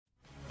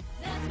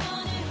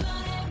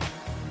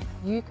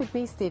you could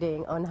be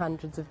sitting on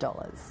hundreds of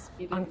dollars.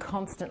 I'm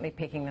constantly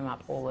picking them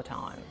up all the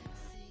time.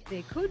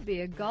 There could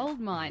be a gold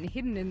mine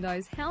hidden in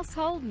those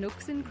household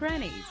nooks and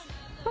crannies.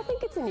 I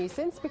think it's a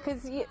nuisance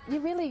because you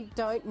really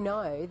don't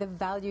know the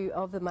value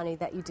of the money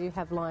that you do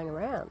have lying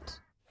around.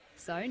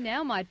 So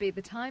now might be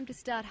the time to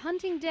start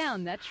hunting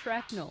down that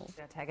shrapnel.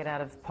 I take it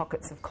out of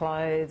pockets of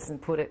clothes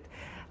and put it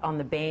on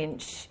the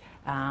bench.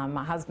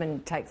 My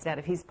husband takes it out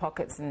of his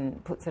pockets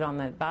and puts it on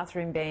the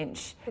bathroom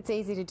bench. It's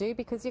easy to do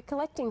because you're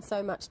collecting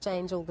so much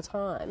change all the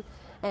time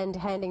and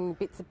handing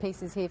bits and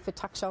pieces here for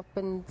tuck shop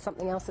and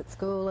something else at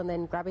school and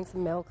then grabbing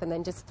some milk and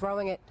then just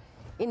throwing it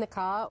in the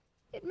car.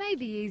 It may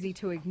be easy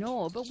to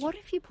ignore, but what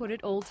if you put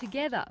it all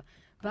together?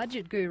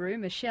 Budget guru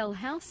Michelle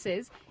House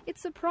says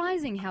it's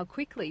surprising how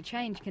quickly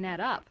change can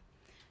add up.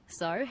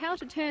 So how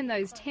to turn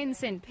those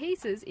 10-cent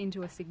pieces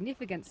into a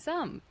significant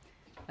sum?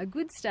 A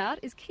good start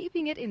is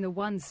keeping it in the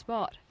one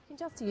spot. You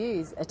can just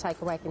use a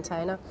takeaway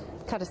container,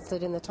 cut a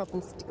slit in the top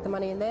and stick the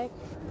money in there,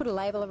 put a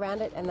label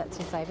around it and that's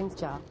your savings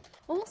jar.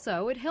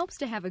 Also, it helps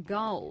to have a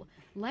goal.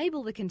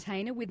 Label the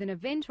container with an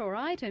event or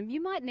item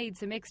you might need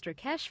some extra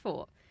cash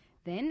for.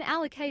 Then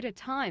allocate a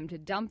time to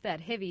dump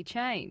that heavy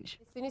change.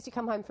 As soon as you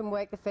come home from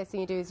work, the first thing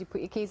you do is you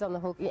put your keys on the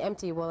hook, you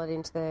empty your wallet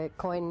into the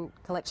coin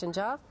collection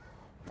jar,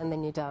 and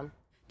then you're done.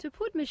 To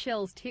put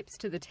Michelle's tips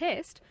to the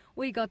test,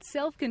 we got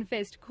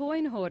self-confessed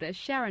coin hoarder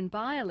Sharon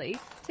Byerly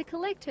to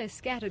collect her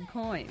scattered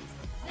coins.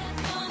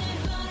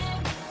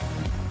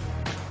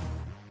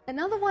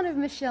 Another one of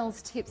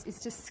Michelle's tips is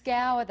to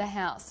scour the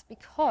house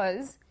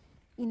because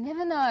you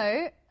never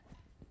know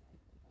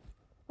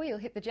where you'll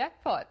hit the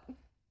jackpot.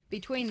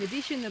 Between the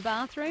dish in the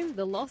bathroom,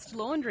 the lost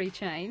laundry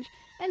change,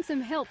 and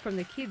some help from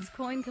the kids'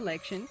 coin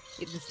collection,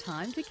 it was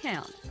time to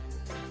count.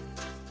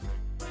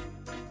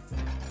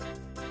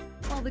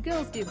 While the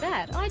girls did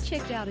that, I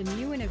checked out a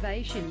new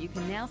innovation you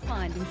can now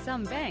find in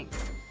some banks: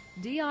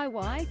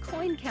 DIY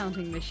coin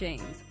counting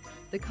machines.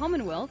 The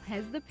Commonwealth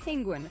has the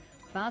Penguin,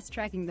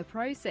 fast-tracking the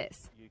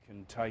process. You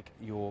can take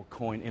your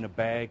coin in a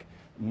bag,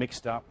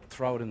 mixed up,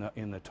 throw it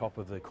in the top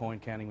of the coin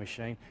counting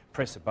machine,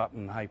 press a button,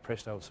 and hey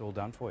presto, it's all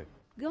done for you.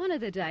 Gone are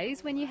the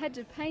days when you had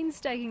to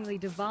painstakingly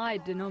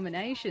divide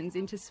denominations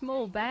into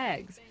small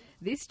bags.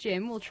 This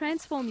gem will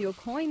transform your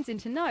coins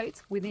into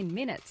notes within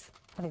minutes.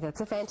 I think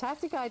that's a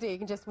fantastic idea. You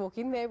can just walk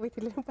in there with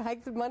your little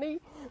bags of money,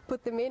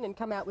 put them in and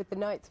come out with the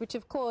notes, which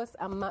of course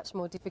are much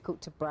more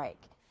difficult to break.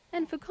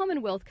 And for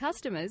Commonwealth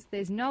customers,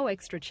 there's no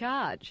extra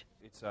charge.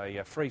 It's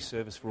a free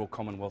service for all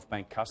Commonwealth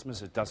Bank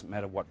customers. It doesn't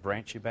matter what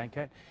branch you bank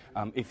at.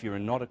 If you're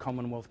not a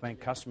Commonwealth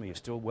Bank customer, you're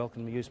still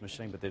welcome to use the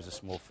machine, but there's a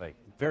small fee.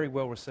 Very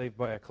well received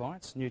by our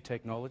clients. New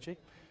technology.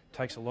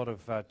 Takes a lot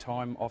of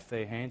time off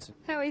their hands.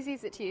 How easy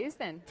is it to use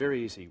then?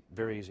 Very easy,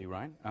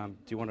 Rain. Do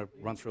you want to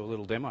run through a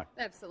little demo?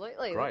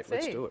 Absolutely. Great,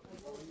 let's do it.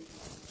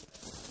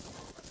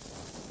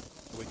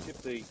 We tip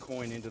the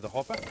coin into the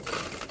hopper.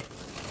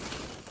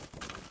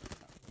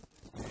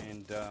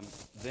 And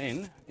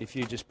then, if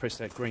you just press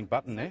that green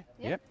button there,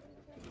 yep.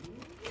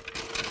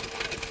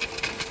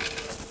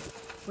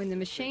 When the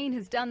machine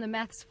has done the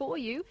maths for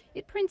you,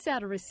 it prints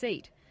out a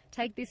receipt.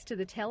 Take this to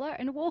the teller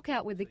and walk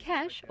out with the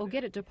cash or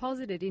get it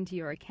deposited into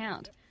your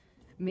account.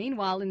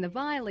 Meanwhile, in the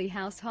Viley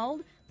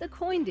household, the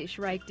coin dish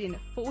raked in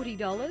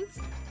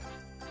 $40,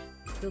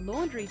 the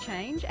laundry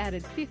change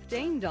added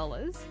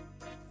 $15,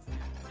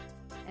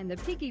 and the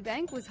piggy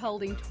bank was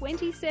holding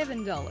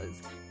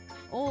 $27.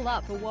 All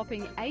up a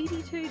whopping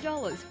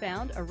 $82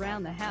 found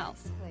around the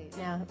house.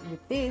 Now,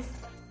 with this,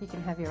 you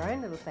can have your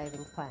own little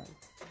savings plan.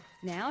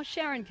 Now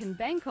Sharon can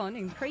bank on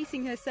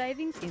increasing her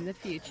savings in the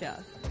future.